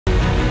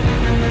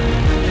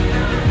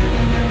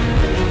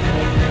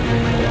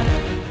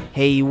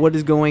Hey, what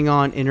is going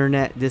on,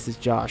 internet? This is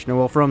Josh. Now,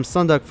 well, from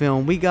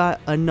SonduckFilm, we got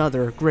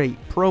another great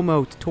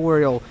promo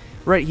tutorial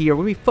right here.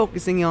 We'll be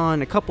focusing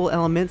on a couple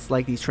elements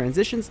like these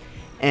transitions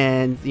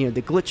and the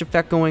glitch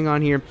effect going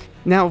on here.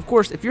 Now, of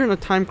course, if you're in a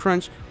time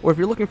crunch or if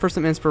you're looking for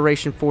some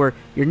inspiration for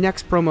your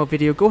next promo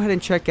video, go ahead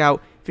and check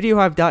out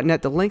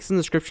videohive.net. The link's in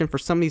the description for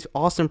some of these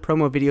awesome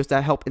promo videos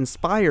that help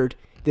inspired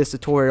this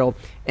tutorial.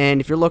 And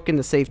if you're looking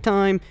to save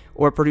time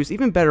or produce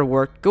even better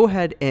work, go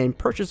ahead and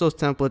purchase those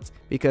templates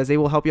because they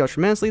will help you out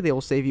tremendously. They will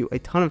save you a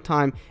ton of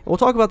time, and we'll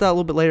talk about that a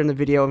little bit later in the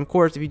video. And of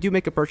course, if you do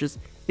make a purchase,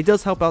 it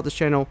does help out this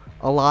channel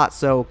a lot.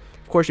 So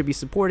of course, you'll be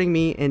supporting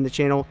me in the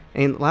channel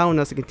and allowing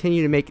us to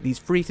continue to make these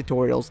free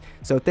tutorials.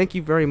 So thank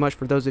you very much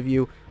for those of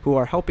you who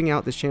are helping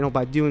out this channel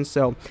by doing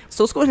so.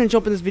 So let's go ahead and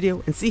jump in this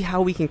video and see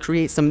how we can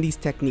create some of these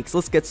techniques.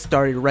 Let's get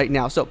started right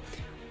now. So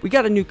we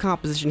got a new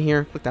composition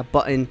here. Click that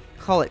button,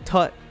 call it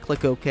Tut,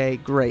 click OK.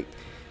 Great.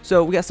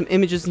 So we got some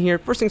images in here.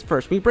 First things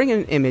first, when you bring in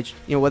an image,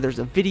 whether it's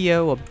a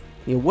video,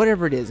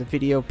 whatever it is, a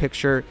video,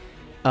 picture,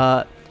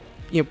 put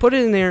it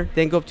in there,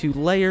 then go up to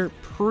Layer,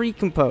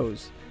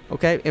 Pre-Compose.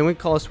 Okay, and we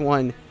call this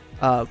one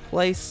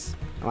placeholder.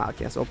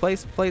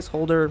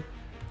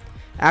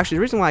 Actually,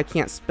 the reason why I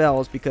can't spell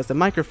is because the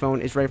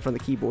microphone is right in front of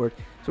the keyboard.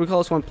 So we call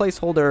this one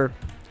placeholder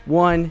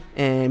 1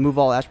 and move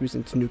all attributes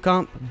into new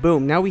comp.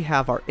 Boom, now we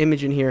have our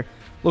image in here.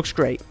 Looks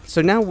great.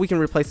 So now we can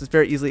replace this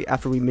very easily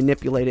after we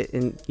manipulate it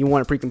and you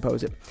want to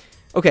pre-compose it.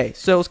 Okay,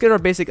 so let's get our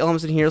basic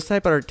elements in here. Let's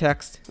type out our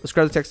text. Let's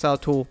grab the text style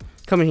tool,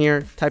 come in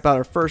here, type out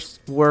our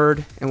first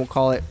word, and we'll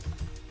call it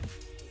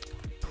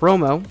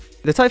promo.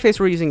 The typeface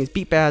we're using is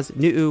BeatBaz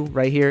Nuu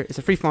right here. It's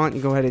a free font.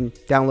 You can go ahead and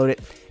download it.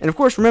 And of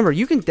course, remember,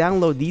 you can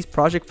download these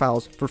project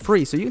files for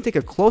free. So you can take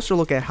a closer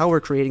look at how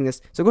we're creating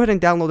this. So go ahead and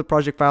download the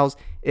project files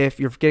if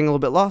you're getting a little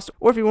bit lost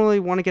or if you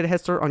really want to get a head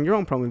start on your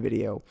own promo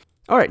video.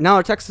 All right, now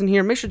our text is in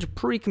here. Make sure to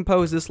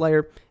pre-compose this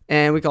layer.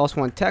 And we can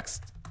also want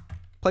text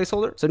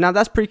placeholder. So now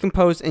that's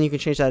pre-composed and you can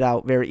change that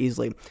out very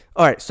easily.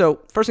 All right,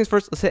 so first things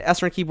first, let's hit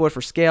S on our keyboard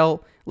for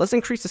scale. Let's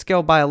increase the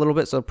scale by a little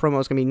bit so the promo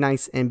is going to be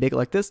nice and big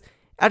like this.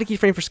 Add a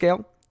keyframe for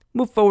scale.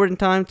 Move forward in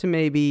time to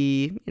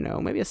maybe,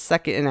 maybe a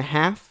second and a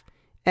half,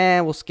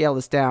 and we'll scale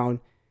this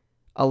down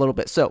a little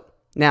bit. So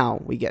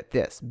now we get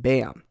this,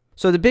 bam.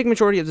 So the big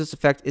majority of this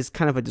effect is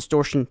kind of a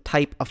distortion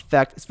type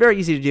effect. It's very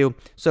easy to do.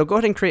 So go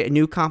ahead and create a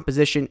new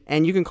composition,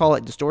 and you can call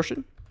it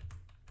distortion.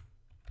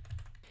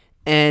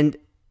 And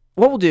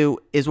what we'll do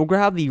is we'll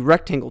grab the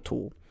rectangle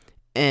tool,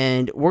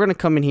 and we're going to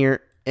come in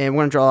here, and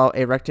we're going to draw out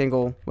a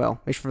rectangle, well,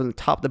 make sure from the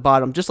top to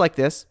bottom, just like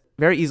this,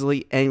 very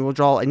easily, and we'll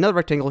draw another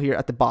rectangle here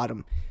at the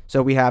bottom.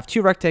 So we have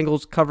two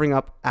rectangles covering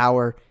up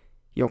our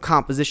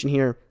composition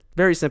here.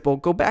 Very simple.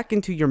 Go back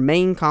into your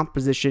main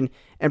composition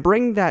and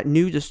bring that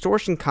new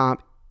distortion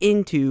comp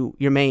into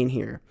your main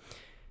here.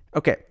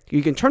 Okay,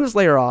 you can turn this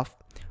layer off.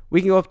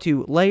 We can go up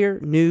to Layer,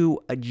 New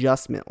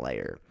Adjustment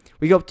Layer.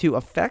 We go up to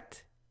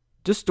Effect,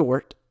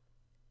 Distort,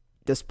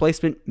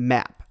 Displacement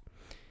Map.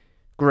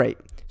 Great.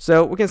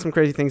 So we're getting some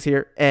crazy things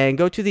here, and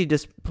go to the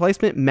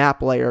Displacement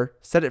Map layer,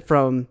 set it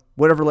from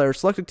whatever layer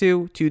selected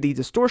to the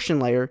distortion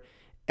layer.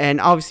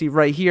 And obviously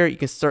right here, you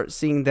can start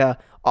seeing the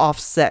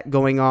offset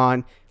going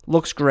on.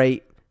 Looks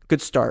great.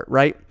 Good start,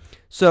 right?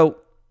 So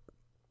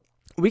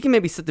we can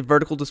maybe set the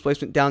vertical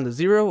displacement down to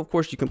 0. Of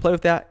course, you can play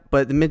with that.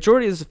 But the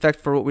majority of this effect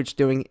for what we're just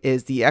doing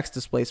is the X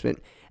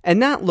displacement.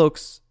 And that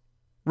looks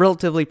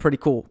relatively pretty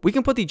cool. We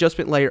can put the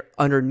adjustment layer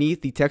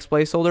underneath the text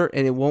placeholder,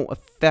 and it won't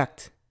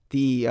affect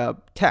the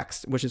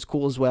text, which is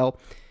cool as well.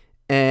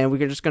 And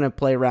we're just going to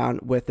play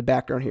around with the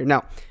background here.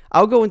 Now,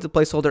 I'll go into the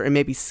placeholder and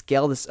maybe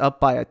scale this up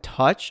by a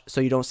touch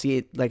so you don't see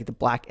it like the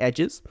black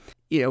edges.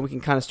 We can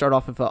kind of start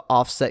off with an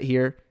offset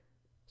here.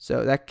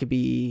 So that could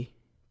be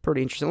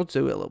pretty interesting. Let's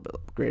do it a little bit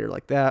greater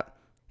like that.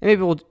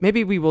 And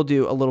maybe we will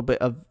do a little bit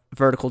of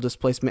vertical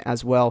displacement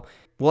as well.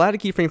 We'll add a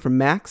keyframe for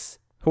max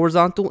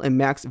horizontal and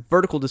max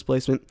vertical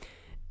displacement.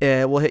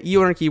 We'll hit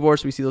U on our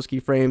keyboard so we see those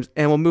keyframes,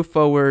 and we'll move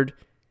forward.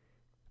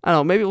 I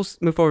don't know, maybe we'll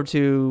move forward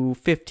to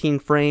 15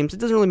 frames.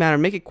 It doesn't really matter.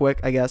 Make it quick,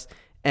 I guess.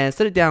 And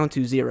set it down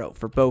to 0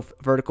 for both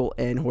vertical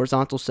and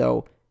horizontal.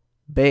 So,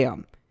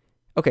 bam.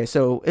 Okay,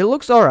 so it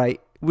looks all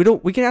right. We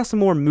can add some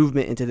more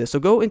movement into this. So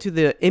go into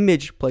the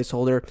image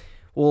placeholder.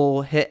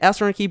 We'll hit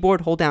S on our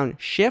keyboard, hold down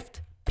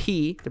Shift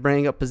P to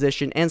bring up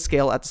position and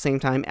scale at the same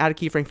time. Add a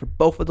keyframe for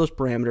both of those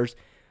parameters.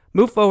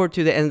 Move forward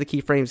to the end of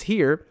the keyframes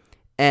here,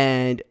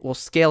 and we'll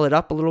scale it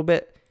up a little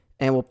bit.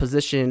 And we'll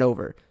position it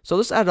over. So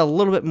let's add a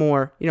little bit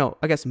more,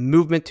 I guess,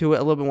 movement to it, a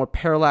little bit more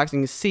parallax.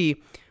 And you can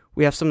see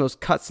we have some of those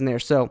cuts in there.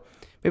 So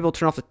maybe we'll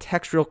turn off the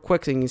text real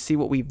quick so you can see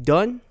what we've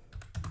done.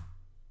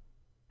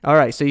 All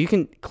right, so you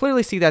can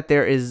clearly see that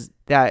there is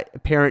that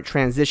apparent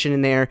transition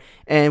in there.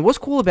 And what's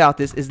cool about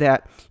this is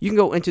that you can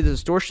go into the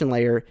distortion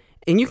layer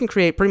and you can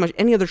create pretty much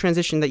any other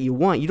transition that you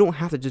want. You don't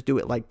have to just do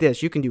it like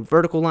this. You can do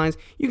vertical lines.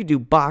 You can do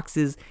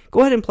boxes.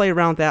 Go ahead and play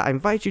around with that. I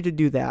invite you to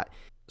do that.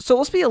 So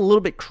let's be a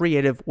little bit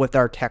creative with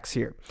our text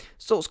here.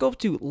 So let's go up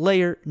to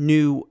Layer,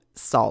 New,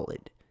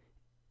 Solid.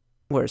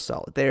 Where's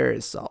Solid? There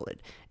is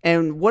Solid.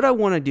 And what I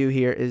want to do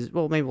here is,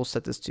 well, maybe we'll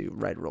set this to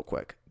red real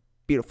quick.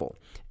 Beautiful.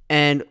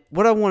 And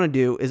what I want to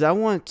do is I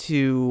want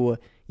to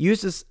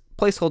use this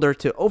placeholder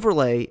to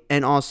overlay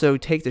and also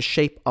take the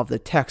shape of the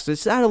text. So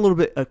just add a little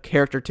bit of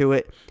character to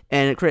it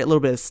and create a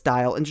little bit of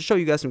style, and just show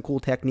you guys some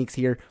cool techniques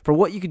here for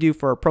what you could do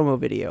for a promo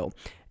video.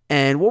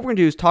 And what we're going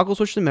to do is toggle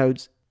switch the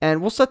modes, and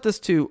we'll set this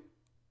to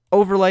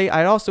overlay.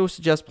 I'd also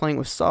suggest playing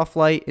with soft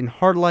light and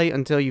hard light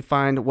until you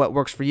find what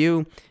works for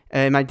you.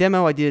 In my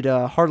demo, I did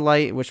hard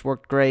light, which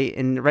worked great,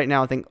 and right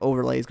now I think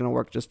overlay is going to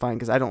work just fine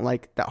because I don't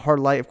like that hard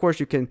light. Of course,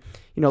 you can,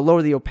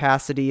 lower the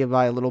opacity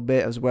by a little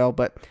bit as well,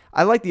 but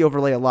I like the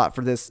overlay a lot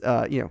for this,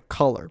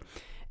 color.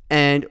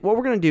 And what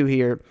we're going to do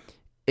here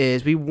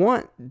is we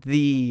want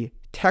the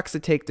text to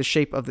take the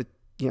shape of the,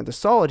 the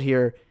solid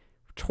here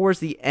towards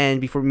the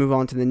end before we move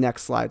on to the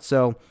next slide.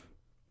 So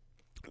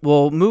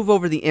we'll move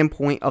over the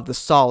endpoint of the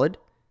solid,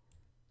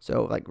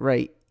 so like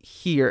right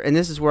here, and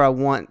this is where I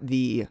want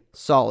the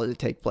solid to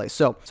take place.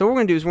 So what we're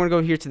going to do is we're going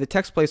to go here to the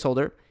text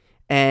placeholder,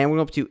 and we're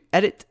going to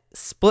edit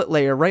split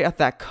layer right at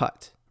that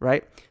cut,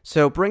 right?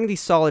 So bring the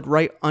solid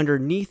right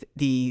underneath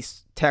the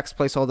text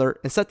placeholder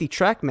and set the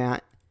track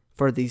matte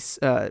for the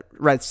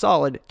red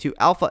solid to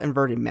alpha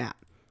inverted matte.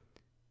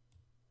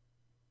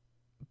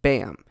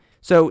 Bam.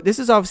 So this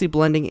is obviously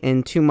blending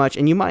in too much,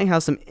 and you might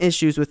have some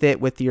issues with it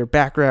with your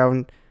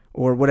background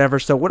or whatever.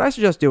 So what I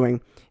suggest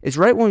doing is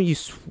right when you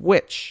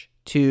switch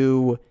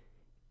to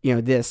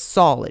this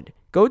solid,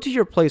 go to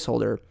your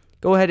placeholder,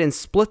 go ahead and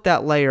split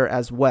that layer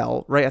as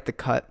well right at the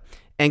cut,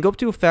 and go up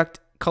to effect,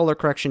 color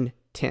correction,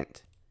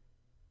 tint.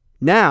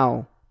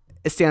 Now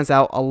it stands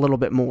out a little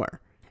bit more.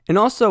 And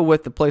also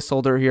with the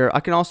placeholder here, I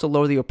can also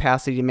lower the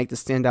opacity to make this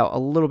stand out a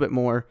little bit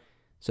more.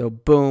 So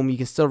boom, you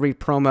can still read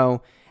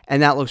promo,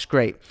 and that looks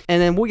great.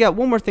 And then we got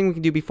one more thing we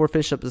can do before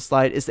finishing up the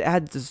slide is to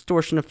add the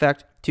distortion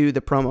effect to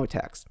the promo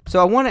text. So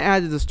I want to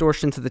add the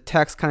distortion to the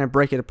text, kind of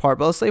break it apart,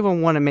 but let's say we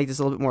want to make this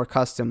a little bit more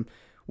custom.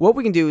 What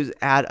we can do is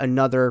add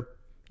another,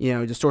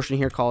 distortion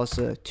here, call this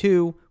a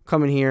 2,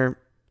 come in here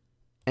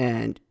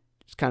and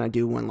just kind of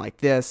do one like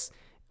this.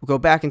 We'll go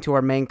back into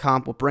our main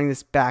comp, we'll bring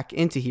this back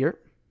into here.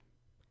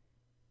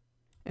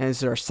 And this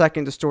is our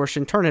second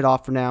distortion, turn it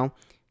off for now.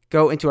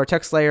 Go into our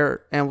text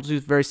layer, and we'll do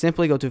it very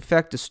simply. Go to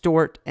Effect,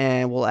 Distort,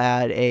 and we'll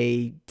add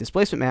a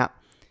displacement map.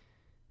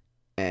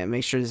 And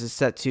make sure this is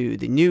set to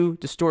the new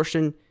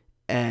distortion,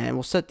 and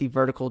we'll set the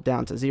vertical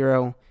down to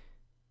 0.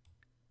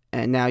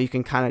 And now you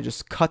can kind of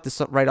just cut this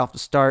up right off the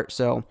start.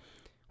 So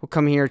we'll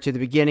come here to the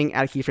beginning,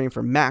 add a keyframe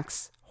for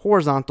max,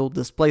 horizontal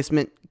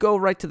displacement, go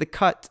right to the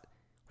cut,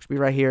 which will be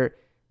right here,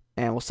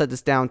 and we'll set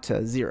this down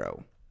to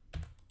 0.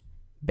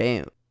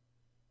 Bam.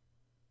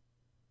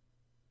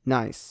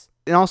 Nice.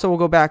 And also we'll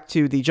go back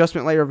to the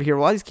adjustment layer over here.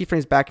 We'll add these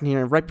keyframes back in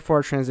here right before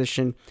our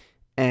transition,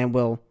 and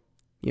we'll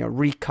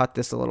recut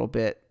this a little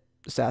bit,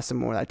 just add some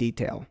more of that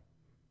detail.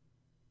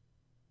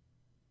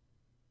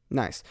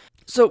 Nice.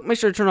 So make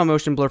sure to turn on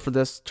motion blur for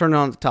this, turn it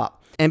on at the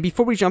top. And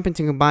before we jump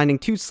into combining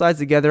two slides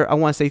together, I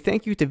want to say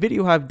thank you to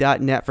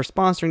VideoHive.net for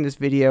sponsoring this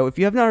video. If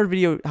you have not heard of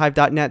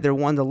VideoHive.net, they're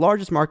one of the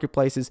largest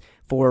marketplaces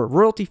for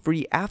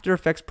royalty-free After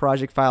Effects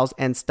project files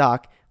and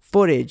stock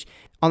footage.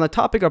 On the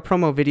topic of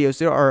promo videos,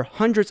 there are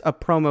hundreds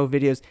of promo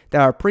videos that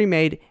are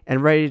pre-made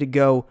and ready to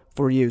go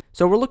for you.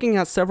 So we're looking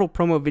at several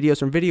promo videos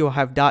from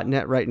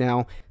VideoHive.net right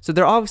now. So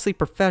they're obviously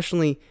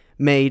professionally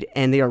made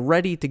and they are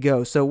ready to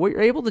go. So what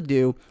you're able to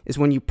do is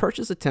when you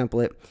purchase a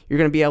template, you're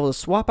going to be able to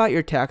swap out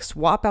your text,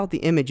 swap out the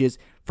images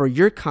for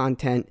your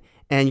content,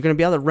 and you're going to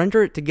be able to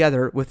render it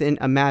together within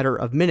a matter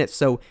of minutes.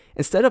 So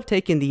instead of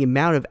taking the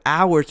amount of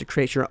hours to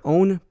create your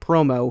own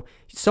promo,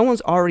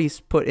 someone's already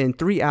put in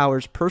 3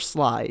 hours per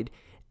slide,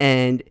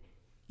 and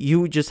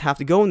you just have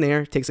to go in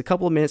there. It takes a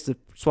couple of minutes to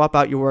swap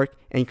out your work,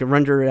 and you can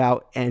render it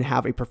out and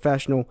have a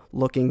professional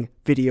looking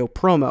video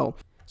promo.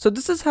 So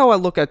this is how I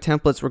look at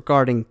templates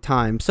regarding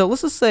time. So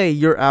let's just say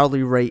your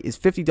hourly rate is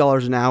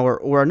 $50 an hour,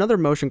 or another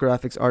motion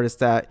graphics artist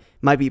that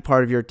might be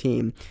part of your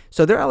team.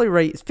 So their hourly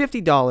rate is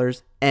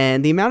 $50,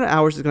 and the amount of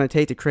hours it's going to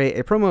take to create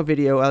a promo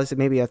video, at least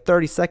maybe a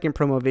 30-second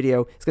promo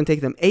video, it's going to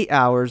take them 8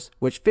 hours,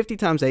 which 50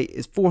 times 8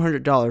 is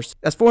 $400.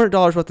 That's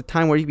 $400 worth of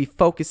time where you'd be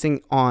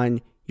focusing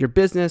on your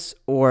business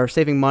or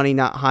saving money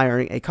not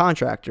hiring a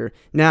contractor.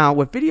 Now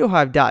with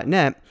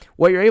VideoHive.net,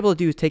 what you're able to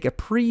do is take a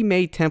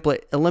pre-made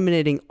template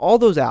eliminating all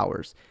those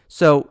hours.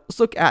 So let's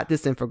look at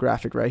this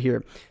infographic right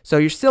here. So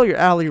your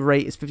hourly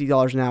rate is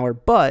 $50 an hour,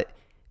 but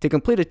to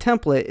complete a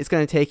template, it's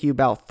going to take you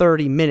about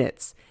 30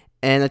 minutes.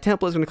 And the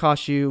template is going to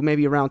cost you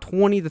maybe around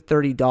 $20 to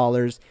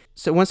 $30.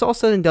 So when it's all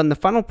said and done, the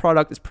final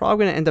product is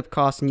probably going to end up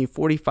costing you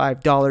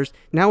 $45.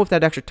 Now with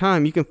that extra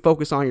time, you can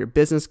focus on your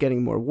business,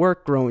 getting more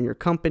work, growing your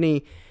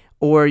company,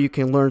 or you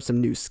can learn some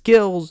new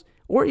skills,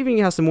 or even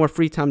you have some more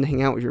free time to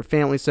hang out with your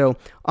family. So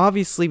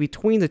obviously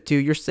between the two,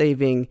 you're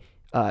saving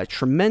a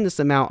tremendous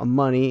amount of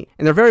money,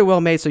 and they're very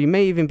well made, so you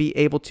may even be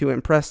able to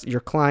impress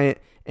your client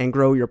and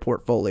grow your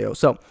portfolio.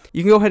 So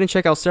you can go ahead and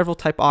check out several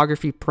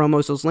typography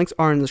promos. Those links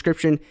are in the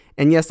description.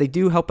 And yes, they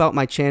do help out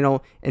my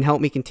channel and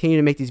help me continue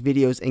to make these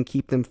videos and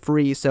keep them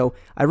free. So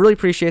I really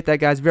appreciate that,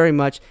 guys, very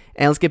much.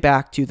 And let's get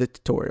back to the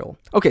tutorial.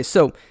 Okay,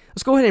 so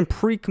let's go ahead and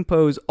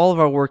pre-compose all of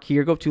our work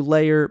here. Go to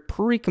Layer,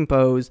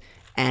 Pre-Compose,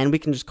 and we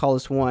can just call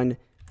this one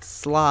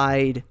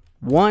Slide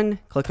 1.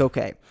 Click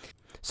OK.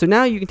 So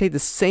now you can take the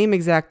same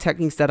exact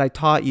techniques that I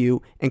taught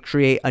you and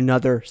create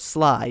another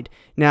slide.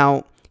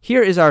 Now,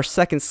 here is our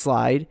second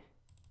slide.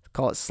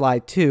 Call it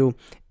slide 2.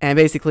 And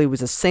basically it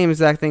was the same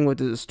exact thing with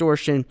the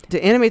distortion.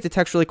 To animate the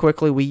text really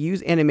quickly, we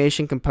use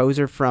Animation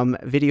Composer from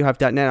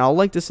videohive.net. I'll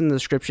link this in the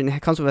description.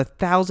 It comes with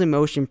 1,000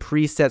 motion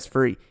presets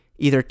for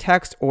either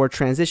text or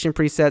transition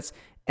presets.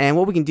 And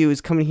what we can do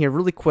is come in here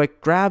really quick,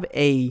 grab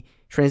a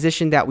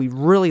transition that we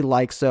really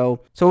like.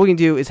 So what we can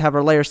do is have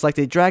our layer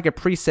selected, drag a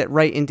preset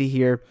right into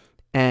here,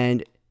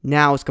 and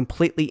now it's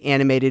completely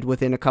animated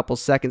within a couple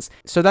seconds.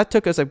 So that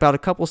took us about a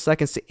couple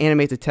seconds to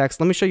animate the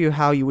text. Let me show you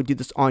how you would do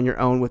this on your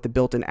own with the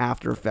built-in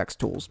After Effects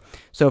tools.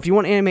 So if you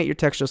want to animate your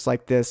text just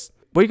like this,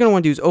 what you're going to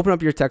want to do is open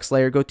up your text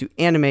layer, go to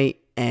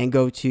Animate, and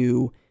go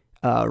to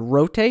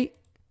Rotate,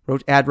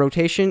 add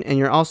Rotation, and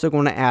you're also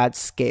going to add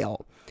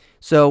Scale.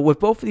 So with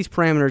both of these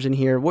parameters in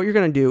here, what you're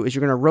going to do is you're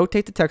going to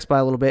rotate the text by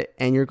a little bit,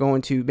 and you're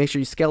going to make sure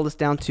you scale this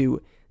down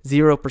to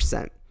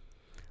 0%.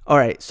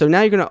 Alright, so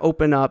now you're going to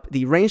open up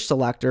the range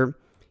selector.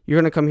 You're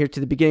going to come here to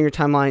the beginning of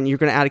your timeline. You're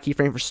going to add a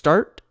keyframe for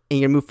start, and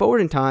you're going to move forward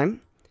in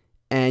time,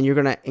 and you're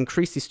going to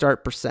increase the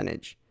start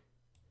percentage.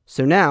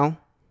 So now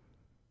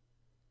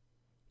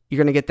you're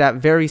going to get that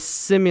very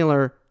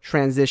similar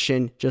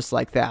transition just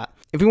like that.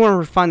 If we want to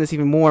refine this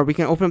even more, we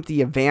can open up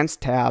the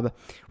Advanced tab.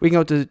 We can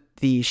go to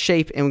the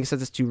shape, and we can set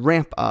this to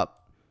ramp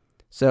up.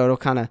 So it'll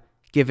kind of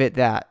give it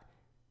that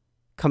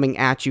coming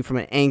at you from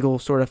an angle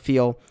sort of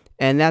feel,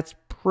 and that's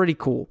pretty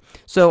cool.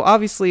 So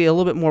obviously a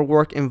little bit more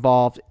work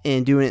involved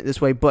in doing it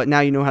this way, but now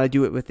you know how to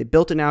do it with the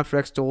built-in After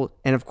Effects tool.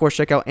 And of course,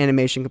 check out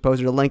Animation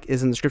Composer. The link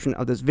is in the description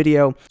of this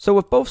video. So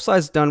with both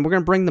slides done, we're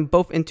going to bring them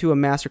both into a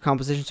master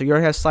composition. So you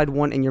already have slide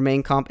 1 in your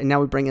main comp, and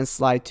now we bring in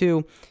slide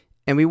 2,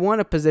 and we want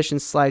to position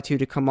slide 2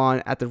 to come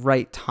on at the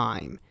right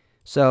time.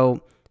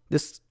 So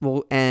this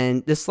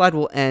slide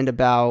will end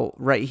about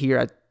right here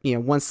at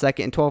 1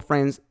 second and 12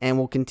 frames, and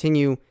we'll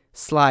continue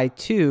slide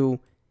 2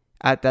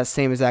 at that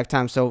same exact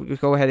time. So you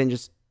go ahead and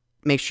just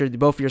make sure that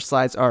both of your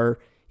slides are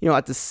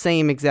at the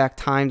same exact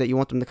time that you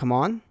want them to come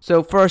on.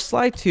 So for our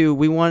slide 2,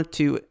 we want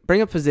to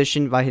bring a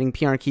position by hitting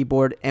P on our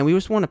keyboard, and we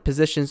just want to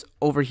positions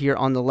over here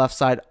on the left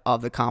side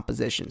of the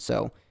composition.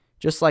 So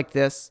just like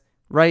this,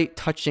 right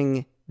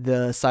touching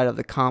the side of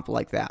the comp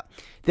like that.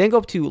 Then go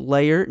up to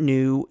Layer,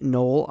 New,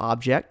 Null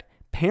Object,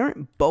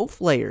 parent both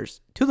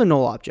layers to the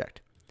null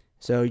object.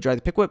 So you drag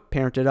the pick whip,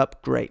 parent it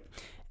up, great.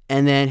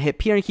 And then hit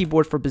P on your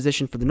keyboard for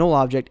position for the null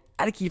object,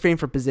 add a keyframe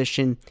for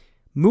position,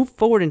 move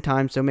forward in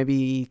time, so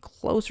maybe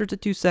closer to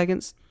 2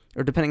 seconds,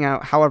 or depending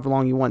on however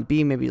long you want it to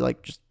be, maybe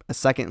like just a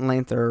second in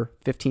length or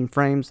 15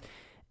 frames.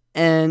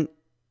 And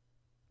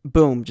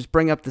boom, just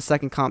bring up the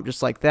second comp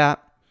just like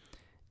that.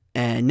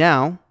 And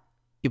now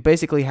you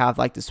basically have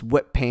like this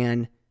whip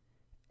pan,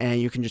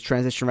 and you can just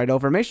transition right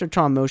over. Make sure to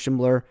turn on motion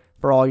blur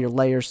for all your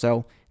layers,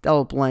 so that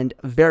will blend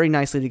very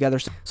nicely together.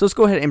 So let's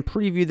go ahead and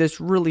preview this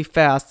really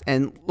fast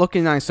and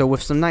looking nice. So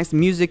with some nice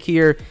music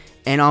here,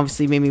 and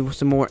obviously maybe with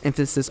some more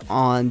emphasis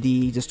on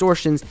the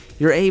distortions,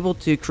 you're able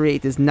to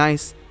create this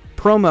nice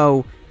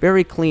promo,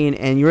 very clean,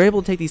 and you're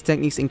able to take these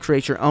techniques and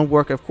create your own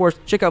work. Of course,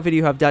 check out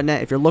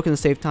videohive.net if you're looking to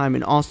save time,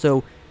 and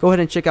also go ahead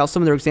and check out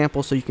some of their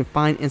examples so you can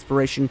find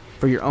inspiration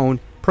for your own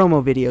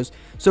promo videos.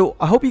 So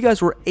I hope you guys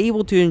were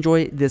able to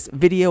enjoy this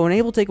video and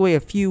able to take away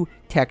a few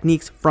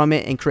techniques from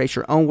it and create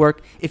your own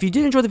work. If you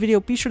did enjoy the video,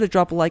 be sure to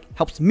drop a like,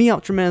 helps me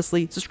out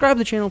tremendously. Subscribe to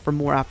the channel for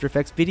more After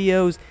Effects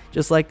videos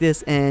just like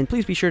this, and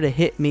please be sure to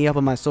hit me up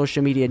on my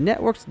social media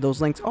networks.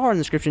 Those links are in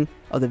the description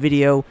of the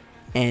video,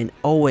 and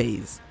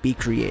always be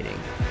creating.